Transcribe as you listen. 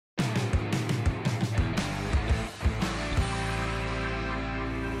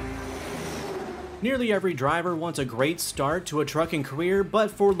Nearly every driver wants a great start to a trucking career, but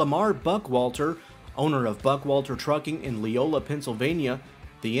for Lamar Buckwalter, owner of Buckwalter Trucking in Leola, Pennsylvania,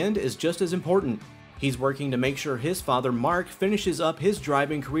 the end is just as important. He's working to make sure his father Mark finishes up his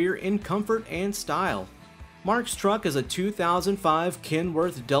driving career in comfort and style. Mark's truck is a 2005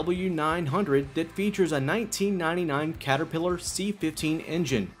 Kenworth W900 that features a 1999 Caterpillar C15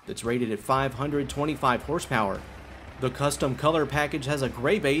 engine that's rated at 525 horsepower. The custom color package has a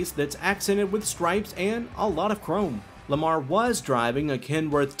gray base that's accented with stripes and a lot of chrome. Lamar was driving a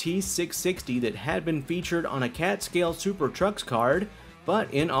Kenworth T660 that had been featured on a Catscale Super Trucks card,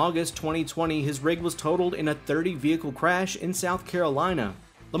 but in August 2020 his rig was totaled in a 30-vehicle crash in South Carolina.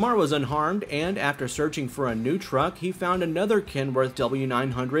 Lamar was unharmed, and after searching for a new truck, he found another Kenworth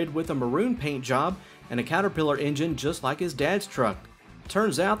W900 with a maroon paint job and a Caterpillar engine just like his dad's truck.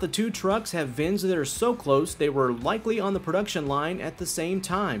 Turns out the two trucks have VINs that are so close they were likely on the production line at the same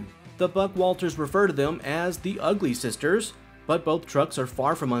time. The Buckwalters refer to them as the Ugly Sisters, but both trucks are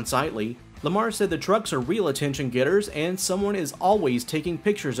far from unsightly. Lamar said the trucks are real attention getters and someone is always taking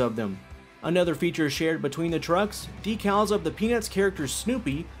pictures of them. Another feature shared between the trucks, decals of the Peanuts character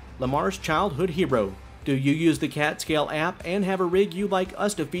Snoopy, Lamar's childhood hero. Do you use the Catscale app and have a rig you'd like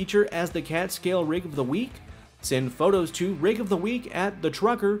us to feature as the Catscale Rig of the Week? Send photos to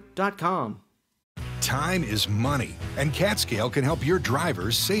rigoftheweek@thetrucker.com. Time is money, and Catscale can help your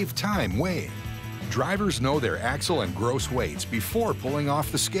drivers save time weighing. Drivers know their axle and gross weights before pulling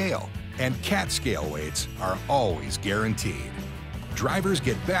off the scale, and Catscale weights are always guaranteed. Drivers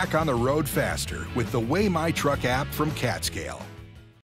get back on the road faster with the Weigh My Truck app from Catscale.